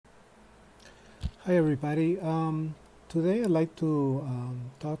Hi everybody. Today I'd like to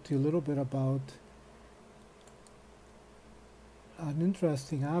talk to you a little bit about an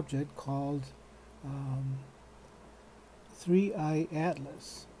interesting object called um, 3i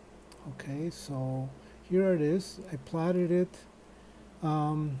Atlas. Okay, so here it is. I plotted it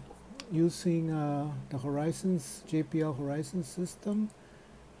um, using the Horizons, JPL Horizons system,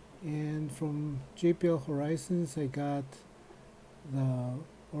 and from JPL Horizons I got the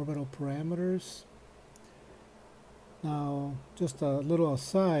orbital parameters. Now, just a little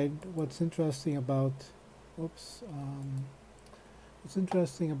aside, what's interesting about, whoops, what's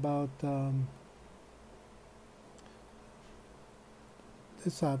interesting about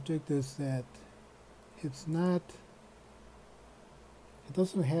this object is that it's not, it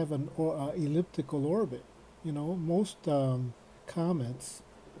doesn't have an elliptical orbit. You know, most comets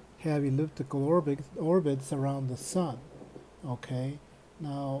have elliptical orbits around the sun. Okay,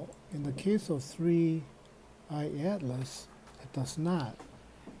 now in the case of 3i Atlas, it does not.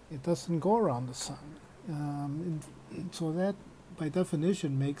 It doesn't go around the sun. So that, by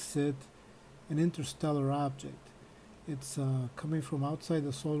definition, makes it an interstellar object. It's coming from outside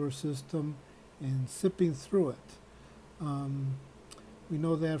the solar system and zipping through it. We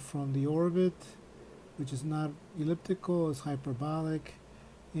know that from the orbit, which is not elliptical, it's hyperbolic,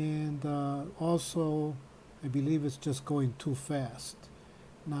 and also I believe it's just going too fast.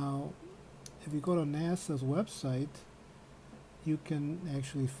 Now, if you go to NASA's website, you can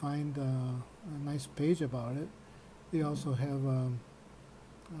actually find a nice page about it. They also have a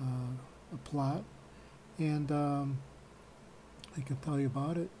plot, and I can tell you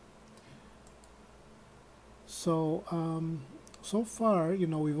about it. So, so far, you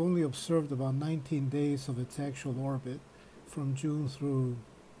know, we've only observed about 19 days of its actual orbit from June through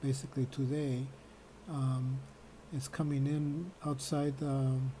basically today. It's coming in outside,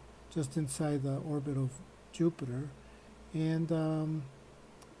 just inside the orbit of Jupiter, and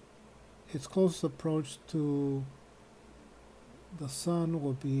its closest approach to the sun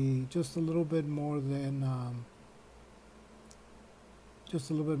will be just a little bit more than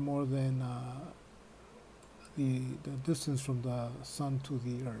the distance from the sun to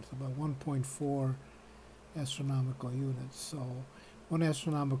the Earth, about 1.4 astronomical units. So 1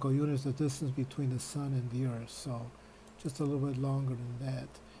 astronomical unit is the distance between the sun and the Earth. So just a little bit longer than that.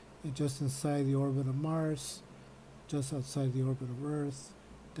 And just inside the orbit of Mars, just outside the orbit of Earth,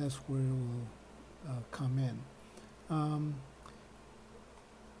 that's where it will come in.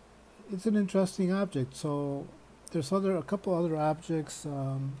 It's an interesting object. So there's a couple other objects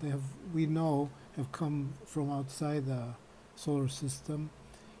we know have come from outside the solar system,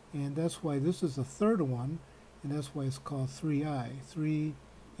 and that's why this is the third one, and that's why it's called 3i, 3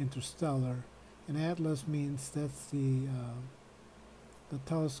 interstellar. And Atlas means that's the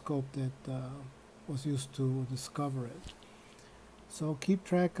telescope that was used to discover it. So keep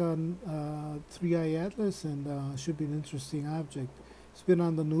track on 3i Atlas, and it should be an interesting object. It's been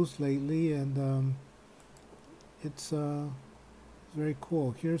on the news lately, and it's very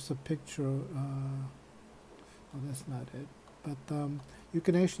cool. Here's a picture. Oh, that's not it. But you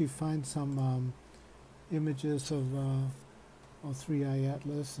can actually find some images of 3i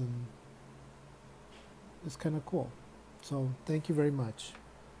Atlas, and it's kind of cool. So thank you very much.